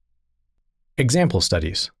Example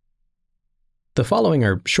studies. The following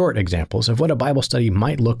are short examples of what a Bible study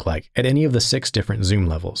might look like at any of the 6 different Zoom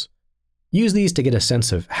levels. Use these to get a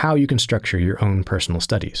sense of how you can structure your own personal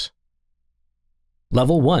studies.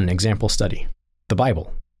 Level 1 example study, the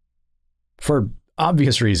Bible. For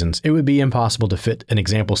obvious reasons, it would be impossible to fit an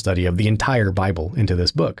example study of the entire Bible into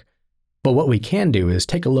this book. But what we can do is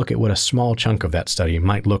take a look at what a small chunk of that study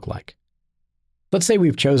might look like. Let's say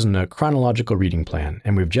we've chosen a chronological reading plan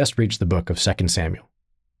and we've just reached the book of 2 Samuel.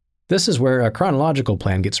 This is where a chronological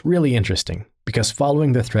plan gets really interesting, because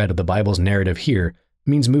following the thread of the Bible's narrative here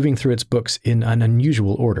means moving through its books in an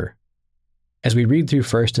unusual order. As we read through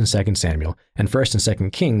 1 and 2 Samuel and 1 and 2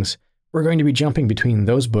 Kings, we're going to be jumping between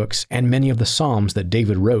those books and many of the Psalms that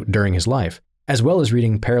David wrote during his life, as well as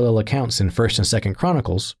reading parallel accounts in 1 and 2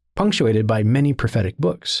 Chronicles, punctuated by many prophetic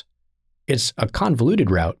books. It's a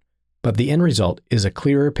convoluted route, but the end result is a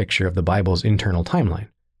clearer picture of the Bible's internal timeline.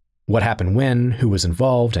 What happened when, who was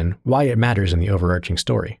involved, and why it matters in the overarching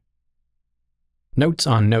story. Notes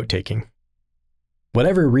on note-taking.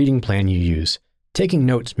 Whatever reading plan you use, taking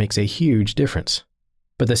notes makes a huge difference.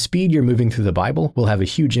 But the speed you're moving through the Bible will have a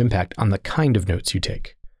huge impact on the kind of notes you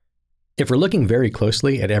take. If we're looking very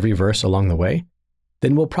closely at every verse along the way,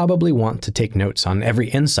 then we'll probably want to take notes on every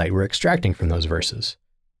insight we're extracting from those verses.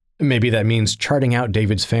 Maybe that means charting out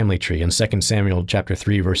David's family tree in 2 Samuel chapter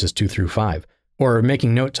 3 verses 2 through 5, or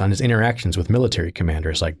making notes on his interactions with military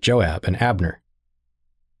commanders like Joab and Abner.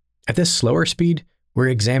 At this slower speed, we're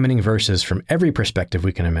examining verses from every perspective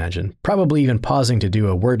we can imagine, probably even pausing to do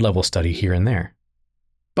a word-level study here and there.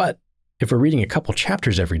 But if we're reading a couple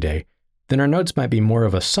chapters every day, then our notes might be more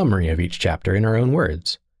of a summary of each chapter in our own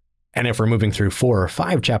words. And if we're moving through 4 or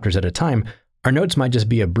 5 chapters at a time, our notes might just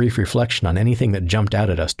be a brief reflection on anything that jumped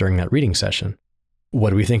out at us during that reading session.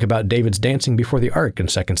 What do we think about David's dancing before the ark in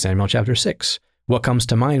 2 Samuel chapter 6? What comes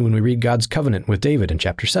to mind when we read God's covenant with David in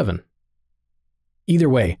chapter 7? Either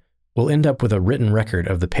way, we'll end up with a written record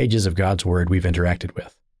of the pages of God's Word we've interacted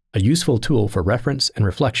with, a useful tool for reference and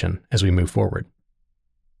reflection as we move forward.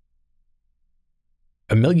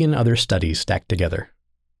 A million other studies stacked together.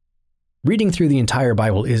 Reading through the entire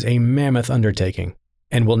Bible is a mammoth undertaking,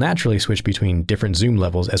 and we'll naturally switch between different Zoom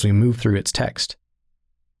levels as we move through its text.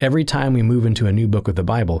 Every time we move into a new book of the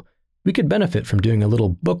Bible, we could benefit from doing a little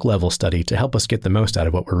book-level study to help us get the most out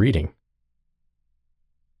of what we're reading.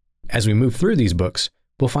 As we move through these books,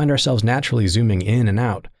 we'll find ourselves naturally zooming in and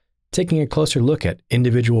out, taking a closer look at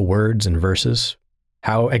individual words and verses.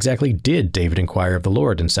 How exactly did David inquire of the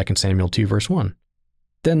Lord in 2 Samuel 2 verse 1?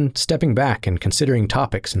 Then stepping back and considering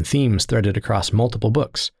topics and themes threaded across multiple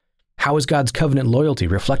books. How is God's covenant loyalty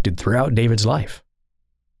reflected throughout David's life?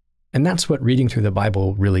 And that's what reading through the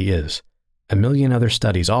Bible really is. A million other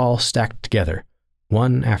studies all stacked together,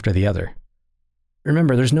 one after the other.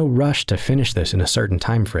 Remember, there's no rush to finish this in a certain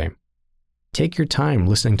time frame. Take your time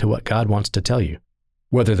listening to what God wants to tell you,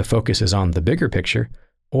 whether the focus is on the bigger picture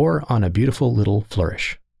or on a beautiful little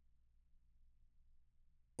flourish.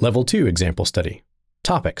 Level 2 example study.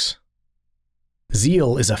 Topics.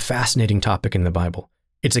 Zeal is a fascinating topic in the Bible.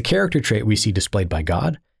 It's a character trait we see displayed by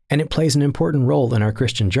God, and it plays an important role in our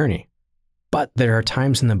Christian journey. But there are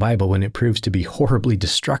times in the Bible when it proves to be horribly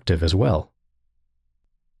destructive as well.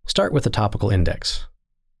 Start with a topical index.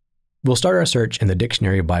 We'll start our search in the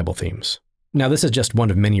Dictionary of Bible Themes. Now, this is just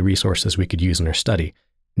one of many resources we could use in our study.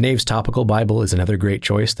 Nave's Topical Bible is another great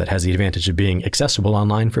choice that has the advantage of being accessible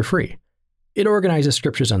online for free. It organizes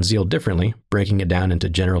scriptures on zeal differently, breaking it down into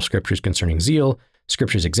general scriptures concerning zeal,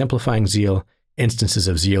 scriptures exemplifying zeal, instances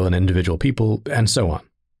of zeal in individual people, and so on.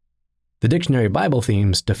 The Dictionary of Bible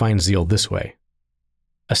Themes defines zeal this way: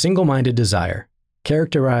 a single-minded desire,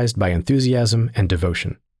 characterized by enthusiasm and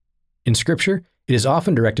devotion. In Scripture, it is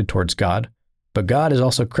often directed towards God, but God is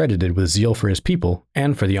also credited with zeal for his people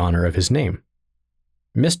and for the honor of his name.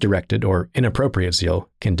 Misdirected or inappropriate zeal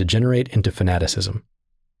can degenerate into fanaticism.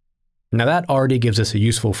 Now that already gives us a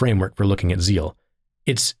useful framework for looking at zeal.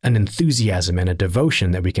 It's an enthusiasm and a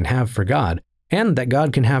devotion that we can have for God, and that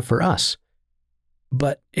God can have for us.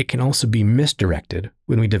 But it can also be misdirected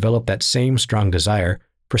when we develop that same strong desire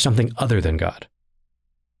for something other than God.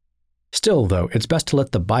 Still, though, it's best to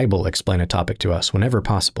let the Bible explain a topic to us whenever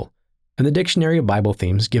possible, and the Dictionary of Bible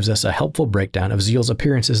Themes gives us a helpful breakdown of zeal's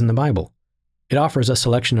appearances in the Bible. It offers a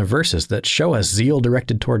selection of verses that show us zeal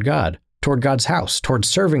directed toward God, toward God's house, toward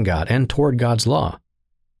serving God, and toward God's law.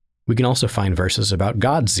 We can also find verses about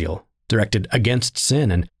God's zeal, directed against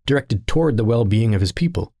sin and directed toward the well-being of his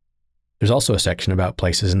people. There's also a section about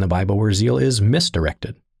places in the Bible where zeal is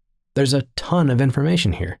misdirected. There's a ton of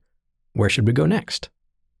information here. Where should we go next?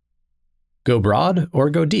 Go broad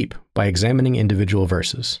or go deep by examining individual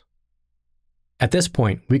verses. At this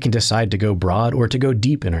point, we can decide to go broad or to go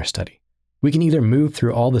deep in our study. We can either move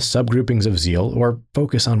through all the subgroupings of zeal or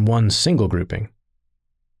focus on one single grouping.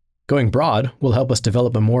 Going broad will help us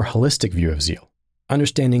develop a more holistic view of zeal,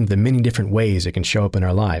 understanding the many different ways it can show up in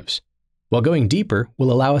our lives, while going deeper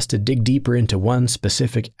will allow us to dig deeper into one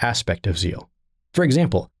specific aspect of zeal. For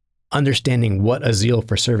example, understanding what a zeal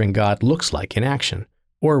for serving God looks like in action,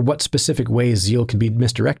 or what specific ways zeal can be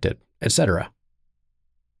misdirected, etc.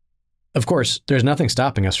 Of course, there's nothing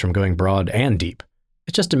stopping us from going broad and deep.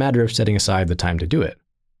 It's just a matter of setting aside the time to do it.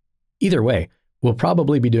 Either way, we'll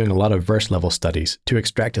probably be doing a lot of verse-level studies to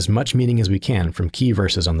extract as much meaning as we can from key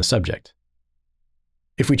verses on the subject.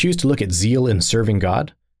 If we choose to look at zeal in serving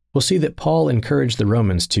God, we'll see that Paul encouraged the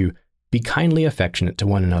Romans to be kindly affectionate to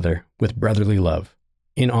one another with brotherly love,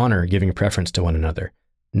 in honor giving preference to one another,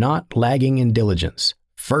 not lagging in diligence,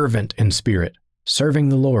 fervent in spirit, serving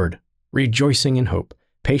the Lord, rejoicing in hope,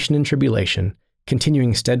 patient in tribulation,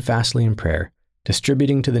 continuing steadfastly in prayer,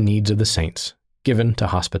 distributing to the needs of the saints, given to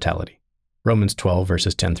hospitality. Romans 12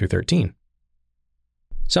 verses 10 through 13.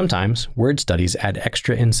 Sometimes word studies add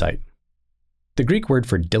extra insight. The Greek word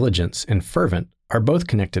for diligence and fervent are both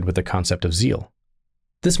connected with the concept of zeal.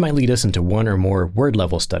 This might lead us into one or more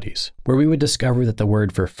word-level studies, where we would discover that the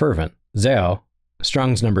word for fervent, zeo,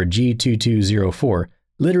 Strong's number G2204,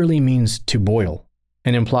 literally means to boil,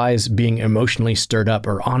 and implies being emotionally stirred up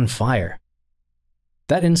or on fire.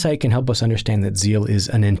 That insight can help us understand that zeal is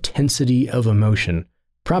an intensity of emotion,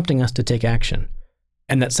 prompting us to take action,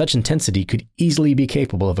 and that such intensity could easily be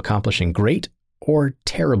capable of accomplishing great or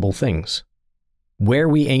terrible things. Where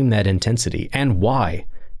we aim that intensity and why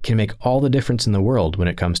can make all the difference in the world when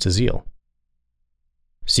it comes to zeal.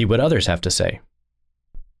 See what others have to say.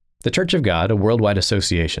 The Church of God, a worldwide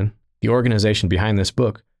association, the organization behind this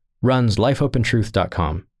book, runs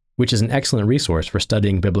lifehopeandtruth.com, which is an excellent resource for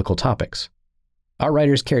studying biblical topics. Our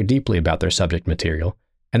writers care deeply about their subject material,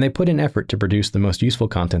 and they put in effort to produce the most useful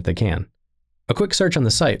content they can. A quick search on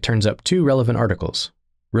the site turns up 2 relevant articles: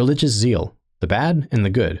 Religious Zeal, the Bad and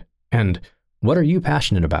the Good, and What Are You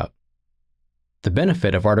Passionate About? The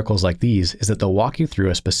benefit of articles like these is that they'll walk you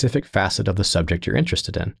through a specific facet of the subject you're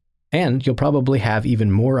interested in, and you'll probably have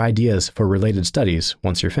even more ideas for related studies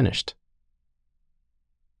once you're finished.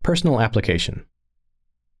 Personal application.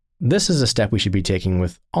 This is a step we should be taking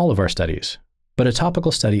with all of our studies, but a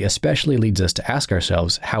topical study especially leads us to ask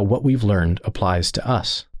ourselves how what we've learned applies to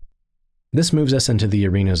us. This moves us into the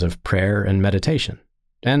arenas of prayer and meditation,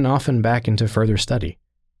 and often back into further study.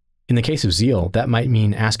 In the case of zeal, that might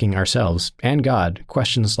mean asking ourselves and God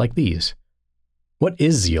questions like these. What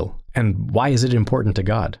is zeal, and why is it important to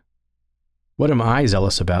God? What am I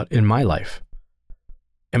zealous about in my life?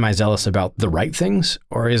 Am I zealous about the right things,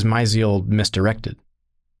 or is my zeal misdirected?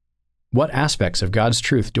 What aspects of God's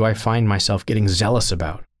truth do I find myself getting zealous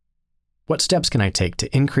about? What steps can I take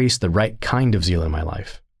to increase the right kind of zeal in my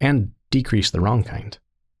life, and decrease the wrong kind?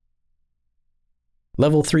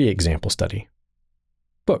 Level 3 example study.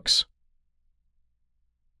 Books.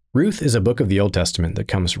 Ruth is a book of the Old Testament that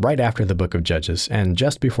comes right after the book of Judges and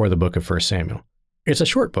just before the book of 1 Samuel. It's a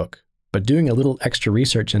short book, but doing a little extra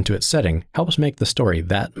research into its setting helps make the story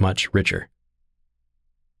that much richer.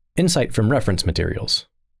 Insight from reference materials.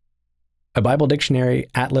 A Bible dictionary,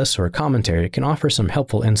 atlas, or commentary can offer some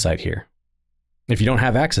helpful insight here. If you don't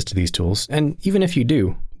have access to these tools, and even if you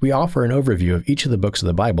do, we offer an overview of each of the books of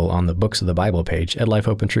the Bible on the Books of the Bible page at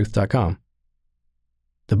lifehopeandtruth.com.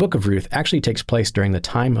 The book of Ruth actually takes place during the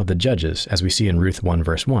time of the Judges, as we see in Ruth 1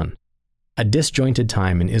 verse 1. A disjointed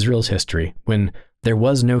time in Israel's history when there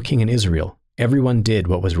was no king in Israel, everyone did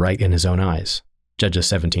what was right in his own eyes. Judges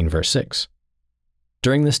 17 verse 6.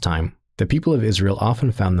 During this time, the people of Israel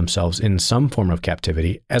often found themselves in some form of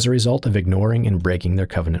captivity as a result of ignoring and breaking their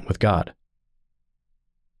covenant with God.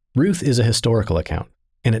 Ruth is a historical account,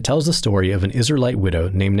 and it tells the story of an Israelite widow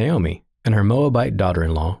named Naomi and her Moabite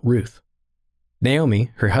daughter-in-law, Ruth.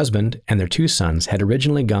 Naomi, her husband, and their 2 sons had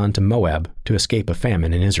originally gone to Moab to escape a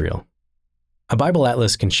famine in Israel. A Bible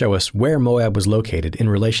atlas can show us where Moab was located in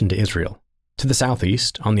relation to Israel, to the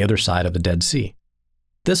southeast, on the other side of the Dead Sea.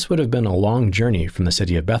 This would have been a long journey from the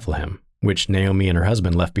city of Bethlehem, which Naomi and her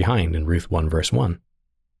husband left behind in Ruth 1 verse 1.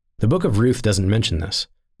 The book of Ruth doesn't mention this,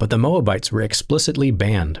 but the Moabites were explicitly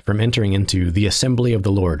banned from entering into the assembly of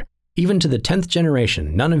the Lord. Even to the 10th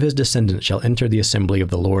generation, none of his descendants shall enter the assembly of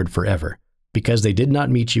the Lord forever, because they did not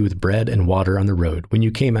meet you with bread and water on the road when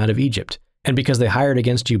you came out of Egypt, and because they hired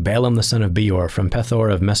against you Balaam the son of Beor from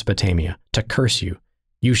Pethor of Mesopotamia to curse you.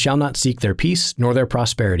 You shall not seek their peace nor their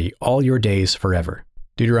prosperity all your days forever.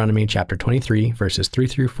 Deuteronomy chapter 23, verses 3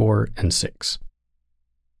 through 4 and 6.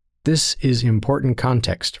 This is important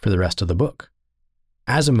context for the rest of the book.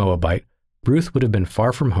 As a Moabite, Ruth would have been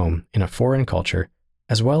far from home in a foreign culture,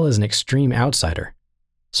 as well as an extreme outsider,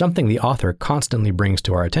 something the author constantly brings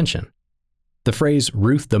to our attention. The phrase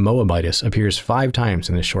Ruth the Moabitess appears 5 times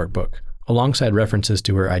in this short book, alongside references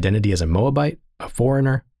to her identity as a Moabite, a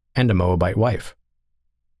foreigner, and a Moabite wife.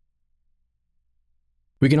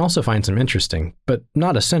 We can also find some interesting, but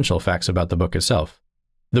not essential facts about the book itself.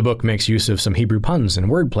 The book makes use of some Hebrew puns and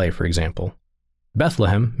wordplay, for example.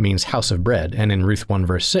 Bethlehem means house of bread, and in Ruth 1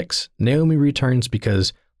 verse 6, Naomi returns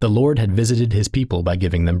because the Lord had visited his people by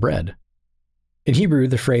giving them bread. In Hebrew,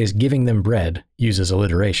 the phrase giving them bread uses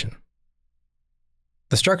alliteration.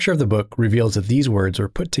 The structure of the book reveals that these words were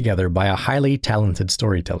put together by a highly talented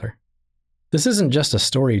storyteller. This isn't just a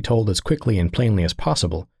story told as quickly and plainly as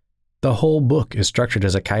possible. The whole book is structured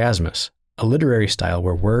as a chiasmus, a literary style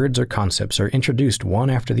where words or concepts are introduced one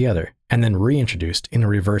after the other and then reintroduced in a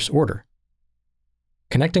reverse order.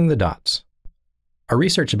 Connecting the dots. Our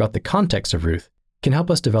research about the context of Ruth can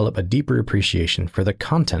help us develop a deeper appreciation for the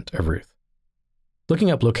content of Ruth.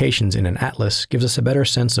 Looking up locations in an atlas gives us a better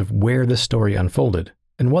sense of where the story unfolded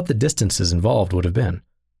and what the distances involved would have been.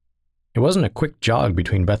 It wasn't a quick jog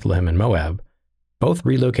between Bethlehem and Moab. Both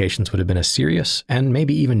relocations would have been a serious and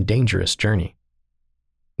maybe even dangerous journey.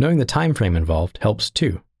 Knowing the time frame involved helps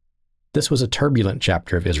too. This was a turbulent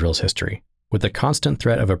chapter of Israel's history, with the constant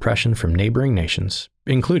threat of oppression from neighboring nations,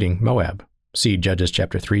 including Moab. See Judges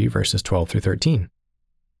chapter 3, verses 12 through 13.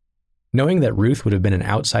 Knowing that Ruth would have been an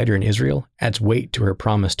outsider in Israel adds weight to her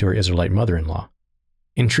promise to her Israelite mother-in-law.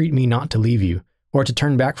 Entreat me not to leave you, or to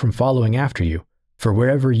turn back from following after you, for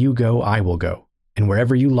wherever you go, I will go, and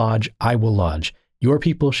wherever you lodge, I will lodge. Your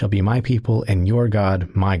people shall be my people, and your God,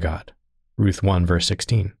 my God. Ruth 1, verse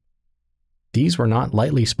 16. These were not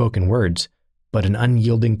lightly spoken words, but an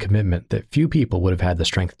unyielding commitment that few people would have had the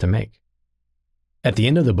strength to make. At the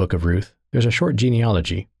end of the book of Ruth, there's a short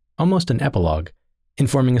genealogy, almost an epilogue,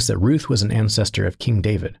 informing us that Ruth was an ancestor of King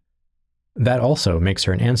David. That also makes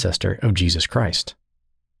her an ancestor of Jesus Christ.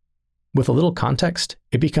 With a little context,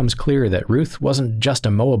 it becomes clear that Ruth wasn't just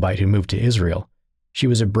a Moabite who moved to Israel. She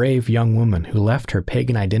was a brave young woman who left her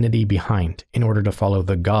pagan identity behind in order to follow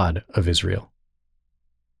the God of Israel.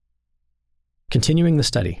 Continuing the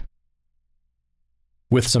study.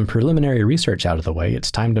 With some preliminary research out of the way,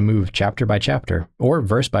 it's time to move chapter by chapter, or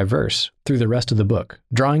verse by verse, through the rest of the book,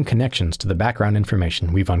 drawing connections to the background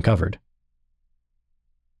information we've uncovered.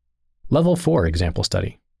 Level 4 Example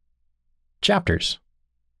Study. Chapters.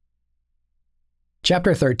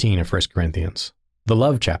 Chapter 13 of 1 Corinthians, the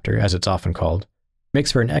love chapter as it's often called,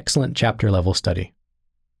 makes for an excellent chapter-level study.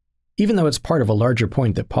 Even though it's part of a larger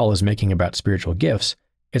point that Paul is making about spiritual gifts,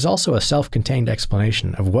 it's also a self-contained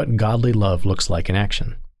explanation of what godly love looks like in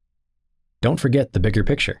action. Don't forget the bigger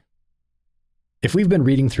picture. If we've been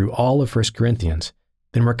reading through all of 1 Corinthians,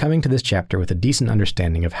 then we're coming to this chapter with a decent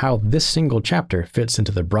understanding of how this single chapter fits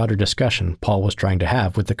into the broader discussion Paul was trying to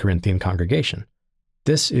have with the Corinthian congregation.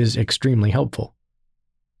 This is extremely helpful.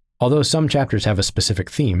 Although some chapters have a specific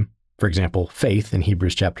theme, for example, faith in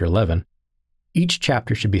Hebrews chapter 11, each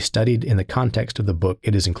chapter should be studied in the context of the book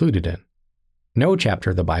it is included in. No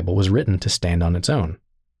chapter of the Bible was written to stand on its own,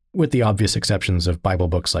 with the obvious exceptions of Bible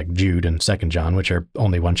books like Jude and 2 John, which are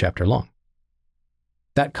only 1 chapter long.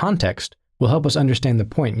 That context will help us understand the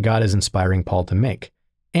point God is inspiring Paul to make,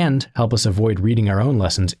 and help us avoid reading our own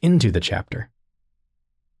lessons into the chapter.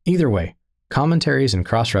 Either way, commentaries and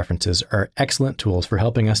cross-references are excellent tools for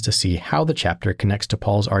helping us to see how the chapter connects to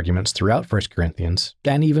Paul's arguments throughout 1 Corinthians,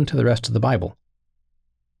 and even to the rest of the Bible.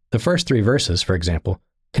 The first 3 verses, for example,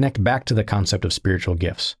 connect back to the concept of spiritual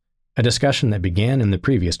gifts, a discussion that began in the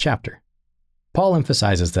previous chapter. Paul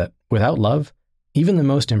emphasizes that, without love, even the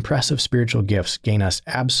most impressive spiritual gifts gain us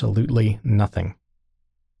absolutely nothing.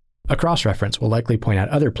 A cross-reference will likely point out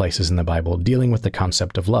other places in the Bible dealing with the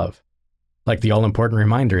concept of love, like the all-important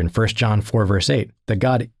reminder in 1 John 4 verse 8 that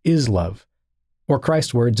God is love, or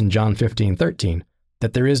Christ's words in John 15:13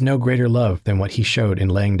 that there is no greater love than what he showed in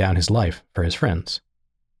laying down his life for his friends.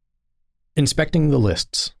 Inspecting the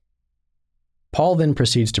lists. Paul then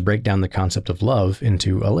proceeds to break down the concept of love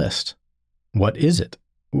into a list. What is it?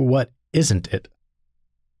 What isn't it?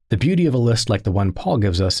 The beauty of a list like the one Paul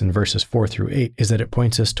gives us in verses 4 through 8 is that it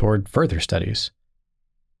points us toward further studies.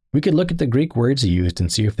 We could look at the Greek words used and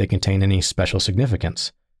see if they contain any special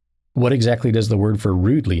significance. What exactly does the word for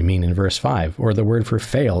rudely mean in verse 5, or the word for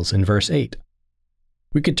fails in verse 8?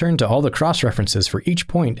 We could turn to all the cross-references for each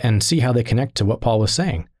point and see how they connect to what Paul was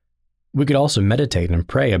saying. We could also meditate and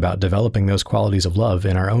pray about developing those qualities of love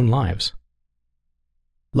in our own lives.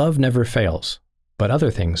 Love never fails, but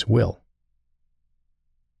other things will.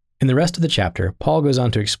 In the rest of the chapter, Paul goes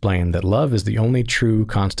on to explain that love is the only true,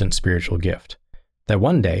 constant spiritual gift. That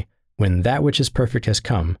one day, when that which is perfect has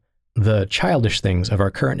come, the childish things of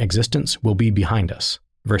our current existence will be behind us.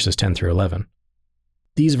 Verses 10 through 11.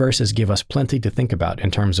 These verses give us plenty to think about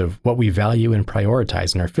in terms of what we value and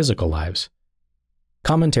prioritize in our physical lives.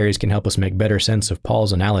 Commentaries can help us make better sense of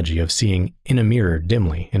Paul's analogy of seeing in a mirror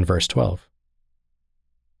dimly in verse 12.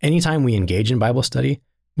 Anytime we engage in Bible study,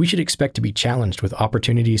 we should expect to be challenged with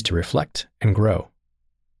opportunities to reflect and grow.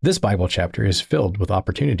 This Bible chapter is filled with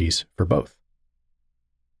opportunities for both.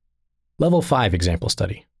 Level 5 example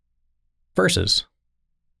study. Verses.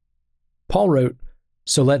 Paul wrote,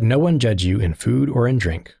 "So let no one judge you in food or in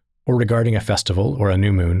drink, or regarding a festival or a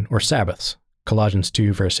new moon or Sabbaths." Colossians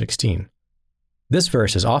 2 verse 16. This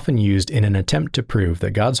verse is often used in an attempt to prove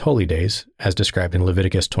that God's holy days, as described in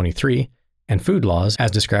Leviticus 23, and food laws,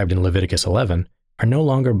 as described in Leviticus 11, are no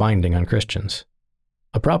longer binding on Christians.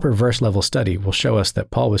 A proper verse-level study will show us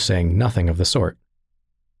that Paul was saying nothing of the sort.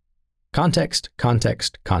 Context,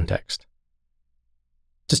 context, context.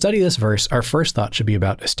 To study this verse, our first thought should be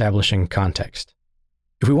about establishing context.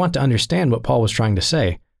 If we want to understand what Paul was trying to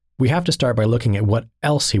say, we have to start by looking at what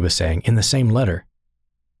else he was saying in the same letter.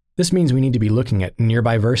 This means we need to be looking at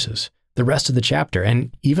nearby verses, the rest of the chapter,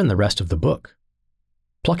 and even the rest of the book.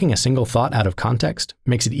 Plucking a single thought out of context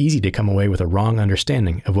makes it easy to come away with a wrong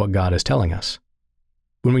understanding of what God is telling us.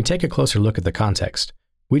 When we take a closer look at the context,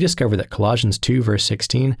 we discover that Colossians 2 verse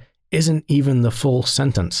 16 isn't even the full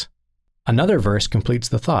sentence. Another verse completes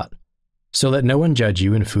the thought. "So let no one judge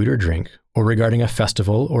you in food or drink, or regarding a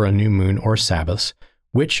festival or a new moon or Sabbaths,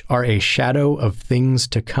 which are a shadow of things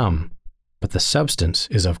to come, but the substance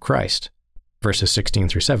is of Christ." Verses 16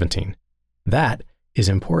 through 17. That is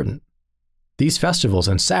important. These festivals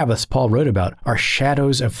and Sabbaths Paul wrote about are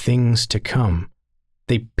shadows of things to come.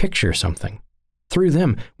 They picture something. Through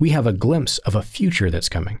them, we have a glimpse of a future that's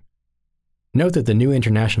coming. Note that the New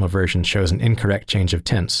International Version shows an incorrect change of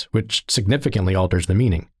tense, which significantly alters the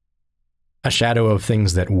meaning. A shadow of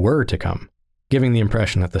things that were to come, giving the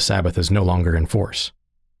impression that the Sabbath is no longer in force.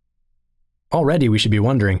 Already we should be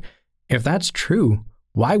wondering, if that's true,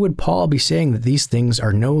 why would Paul be saying that these things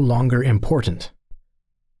are no longer important?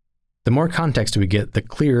 The more context we get, the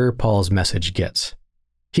clearer Paul's message gets.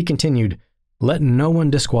 He continued, "Let no one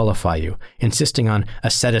disqualify you, insisting on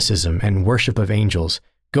asceticism and worship of angels,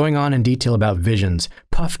 going on in detail about visions,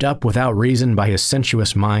 puffed up without reason by his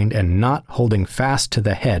sensuous mind, and not holding fast to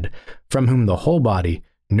the head, from whom the whole body,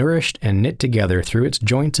 nourished and knit together through its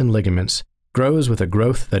joints and ligaments, grows with a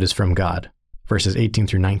growth that is from God." Verses 18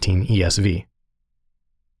 through 19 ESV.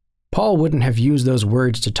 Paul wouldn't have used those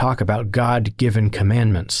words to talk about God-given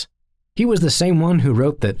commandments. He was the same one who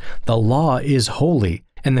wrote that the law is holy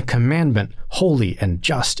and the commandment holy and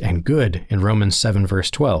just and good in Romans 7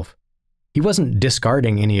 verse 12. He wasn't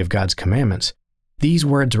discarding any of God's commandments. These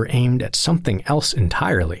words were aimed at something else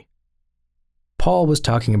entirely. Paul was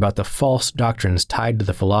talking about the false doctrines tied to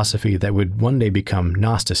the philosophy that would one day become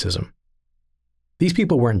Gnosticism. These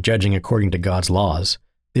people weren't judging according to God's laws.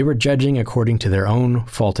 They were judging according to their own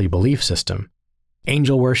faulty belief system.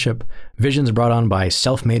 Angel worship, visions brought on by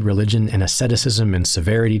self-made religion and asceticism and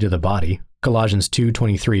severity to the body, Colossians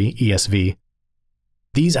 2:23 ESV.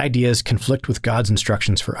 These ideas conflict with God's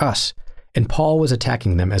instructions for us, and Paul was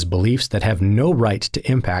attacking them as beliefs that have no right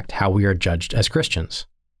to impact how we are judged as Christians.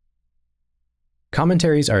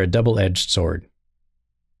 Commentaries are a double-edged sword.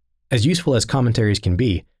 As useful as commentaries can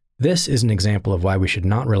be, this is an example of why we should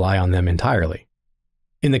not rely on them entirely.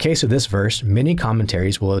 In the case of this verse, many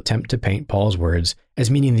commentaries will attempt to paint Paul's words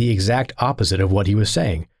as meaning the exact opposite of what he was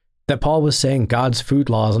saying, that Paul was saying God's food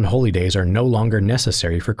laws and holy days are no longer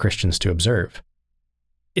necessary for Christians to observe.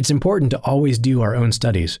 It's important to always do our own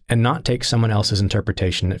studies and not take someone else's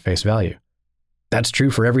interpretation at face value. That's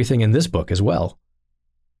true for everything in this book as well.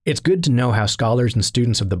 It's good to know how scholars and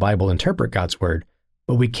students of the Bible interpret God's word,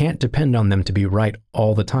 but we can't depend on them to be right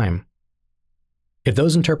all the time. If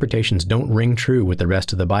those interpretations don't ring true with the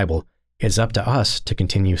rest of the Bible, it's up to us to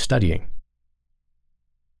continue studying.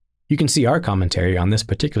 You can see our commentary on this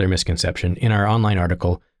particular misconception in our online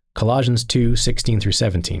article, Colossians 2:16 through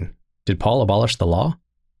 17. Did Paul abolish the law?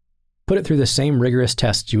 Put it through the same rigorous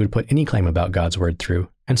tests you would put any claim about God's word through,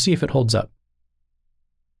 and see if it holds up.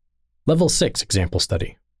 Level 6 example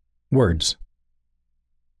study. Words.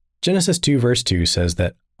 Genesis 2 verse 2 says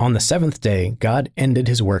that, "On the seventh day, God ended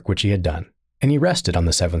his work which he had done, and he rested on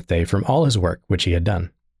the seventh day from all his work which he had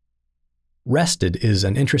done." Rested is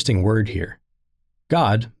an interesting word here.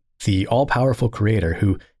 God, the all-powerful creator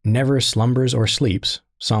who never slumbers or sleeps,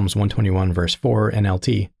 Psalms 121 verse 4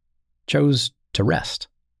 NLT, chose to rest.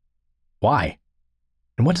 Why?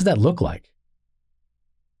 And what does that look like?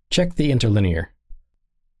 Check the interlinear.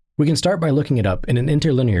 We can start by looking it up in an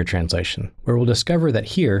interlinear translation, where we'll discover that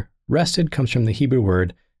here, rested comes from the Hebrew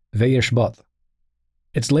word veyeshbot.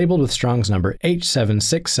 It's labeled with Strong's number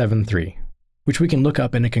H7673, which we can look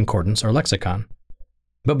up in a concordance or lexicon.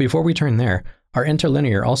 But before we turn there, our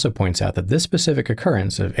interlinear also points out that this specific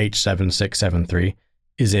occurrence of H7673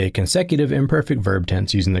 is a consecutive imperfect verb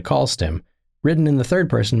tense using the call stem, written in the third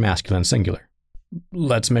person masculine singular.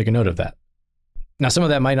 Let's make a note of that. Now, some of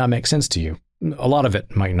that might not make sense to you. A lot of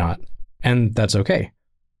it might not, and that's okay.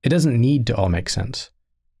 It doesn't need to all make sense.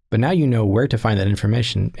 But now you know where to find that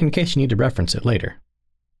information in case you need to reference it later.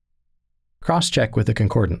 Cross-check with the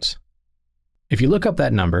concordance. If you look up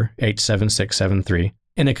that number, H7673,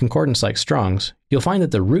 in a concordance like Strong's, you'll find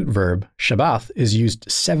that the root verb, shabbath, is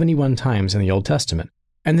used 71 times in the Old Testament,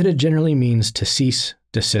 and that it generally means to cease,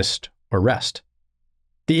 desist, or rest.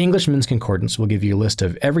 The Englishman's Concordance will give you a list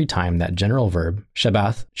of every time that general verb,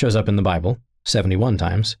 shabbath, shows up in the Bible, 71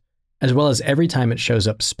 times, as well as every time it shows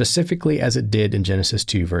up specifically as it did in Genesis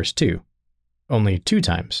 2 verse 2. Only 2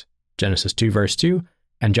 times, Genesis 2 verse 2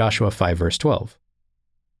 and Joshua 5 verse 12.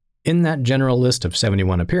 In that general list of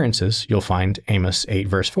 71 appearances, you'll find Amos 8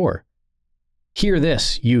 verse 4. Hear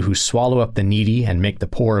this, you who swallow up the needy and make the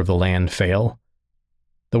poor of the land fail.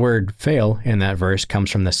 The word fail in that verse comes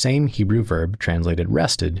from the same Hebrew verb translated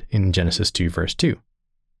rested in Genesis 2 verse 2.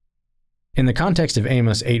 In the context of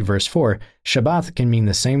Amos 8 verse 4, Shabbath can mean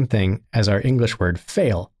the same thing as our English word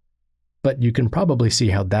fail, but you can probably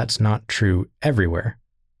see how that's not true everywhere.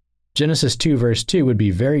 Genesis 2 verse 2 would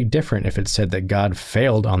be very different if it said that God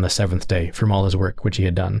failed on the seventh day from all his work which he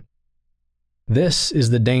had done. This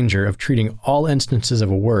is the danger of treating all instances of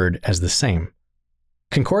a word as the same.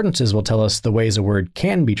 Concordances will tell us the ways a word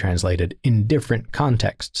can be translated in different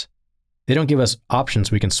contexts. They don't give us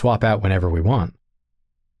options we can swap out whenever we want.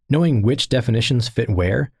 Knowing which definitions fit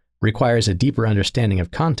where requires a deeper understanding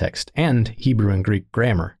of context and Hebrew and Greek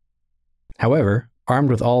grammar. However, armed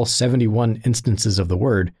with all 71 instances of the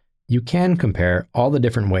word, you can compare all the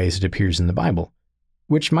different ways it appears in the Bible,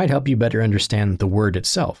 which might help you better understand the word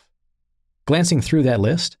itself. Glancing through that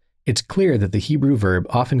list, it's clear that the Hebrew verb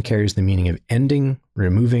often carries the meaning of ending,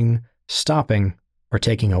 removing, stopping, or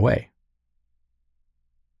taking away.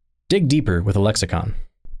 Dig deeper with a lexicon.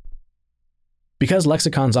 Because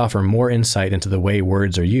lexicons offer more insight into the way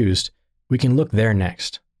words are used, we can look there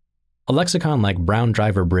next. A lexicon like Brown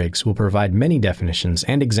Driver Briggs will provide many definitions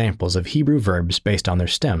and examples of Hebrew verbs based on their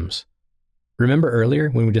stems. Remember earlier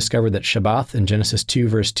when we discovered that Shabbath in Genesis 2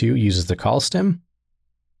 verse 2 uses the call stem?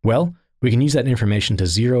 Well, we can use that information to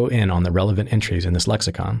zero in on the relevant entries in this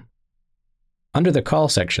lexicon. Under the call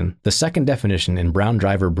section, the second definition in Brown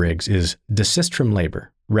Driver Briggs is desist from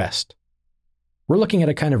labor, rest. We're looking at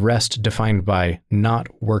a kind of rest defined by not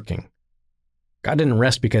working. God didn't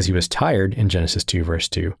rest because he was tired in Genesis 2 verse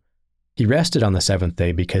 2. He rested on the seventh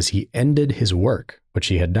day because he ended his work, which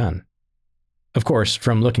he had done. Of course,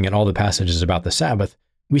 from looking at all the passages about the Sabbath,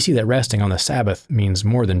 we see that resting on the Sabbath means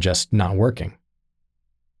more than just not working.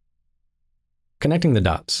 Connecting the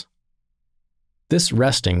dots. This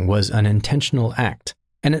resting was an intentional act,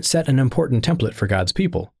 and it set an important template for God's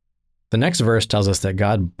people. The next verse tells us that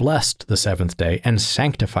God blessed the seventh day and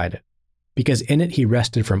sanctified it, because in it he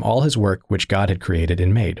rested from all his work which God had created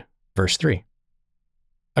and made. Verse 3.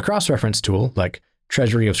 A cross-reference tool, like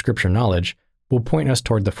Treasury of Scripture Knowledge, will point us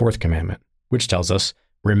toward the fourth commandment, which tells us,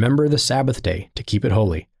 remember the Sabbath day to keep it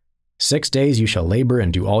holy. 6 days you shall labor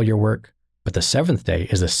and do all your work, but the seventh day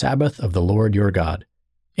is the Sabbath of the Lord your God.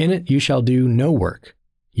 In it you shall do no work,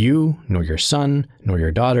 you, nor your son, nor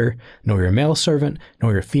your daughter, nor your male servant,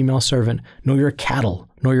 nor your female servant, nor your cattle,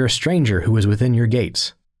 nor your stranger who is within your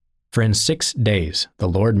gates. For in 6 days the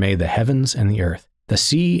Lord made the heavens and the earth, the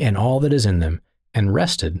sea and all that is in them, and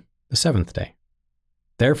rested the seventh day.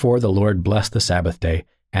 Therefore the Lord blessed the Sabbath day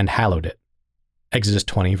and hallowed it. Exodus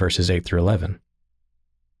 20 verses 8 through 11.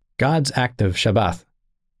 God's act of Shabbath,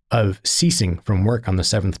 of ceasing from work on the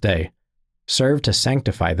seventh day, served to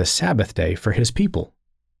sanctify the Sabbath day for his people.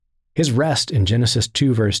 His rest in Genesis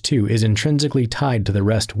 2 verse 2 is intrinsically tied to the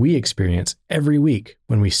rest we experience every week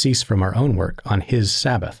when we cease from our own work on his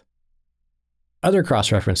Sabbath. Other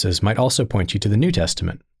cross-references might also point you to the New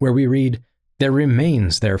Testament, where we read, there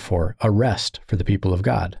remains, therefore, a rest for the people of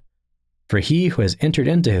God. For he who has entered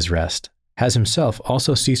into his rest has himself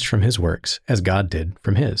also ceased from his works, as God did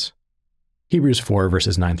from his. Hebrews 4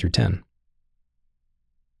 verses 9 through 10.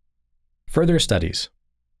 Further studies.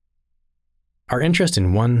 Our interest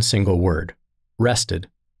in one single word, rested,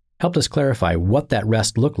 helped us clarify what that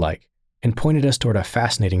rest looked like and pointed us toward a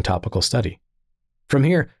fascinating topical study. From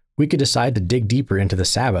here, we could decide to dig deeper into the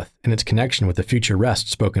Sabbath and its connection with the future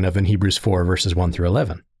rest spoken of in Hebrews 4 verses 1 through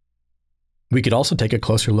 11. We could also take a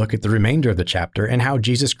closer look at the remainder of the chapter and how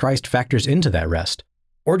Jesus Christ factors into that rest,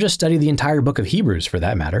 or just study the entire book of Hebrews for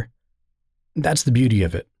that matter. That's the beauty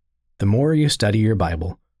of it. The more you study your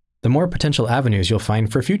Bible, the more potential avenues you'll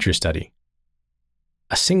find for future study.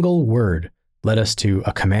 A single word led us to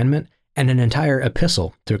a commandment and an entire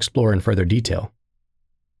epistle to explore in further detail.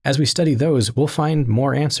 As we study those, we'll find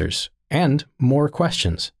more answers and more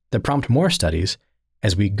questions that prompt more studies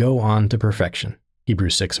as we go on to perfection.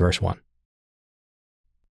 Hebrews 6 verse 1.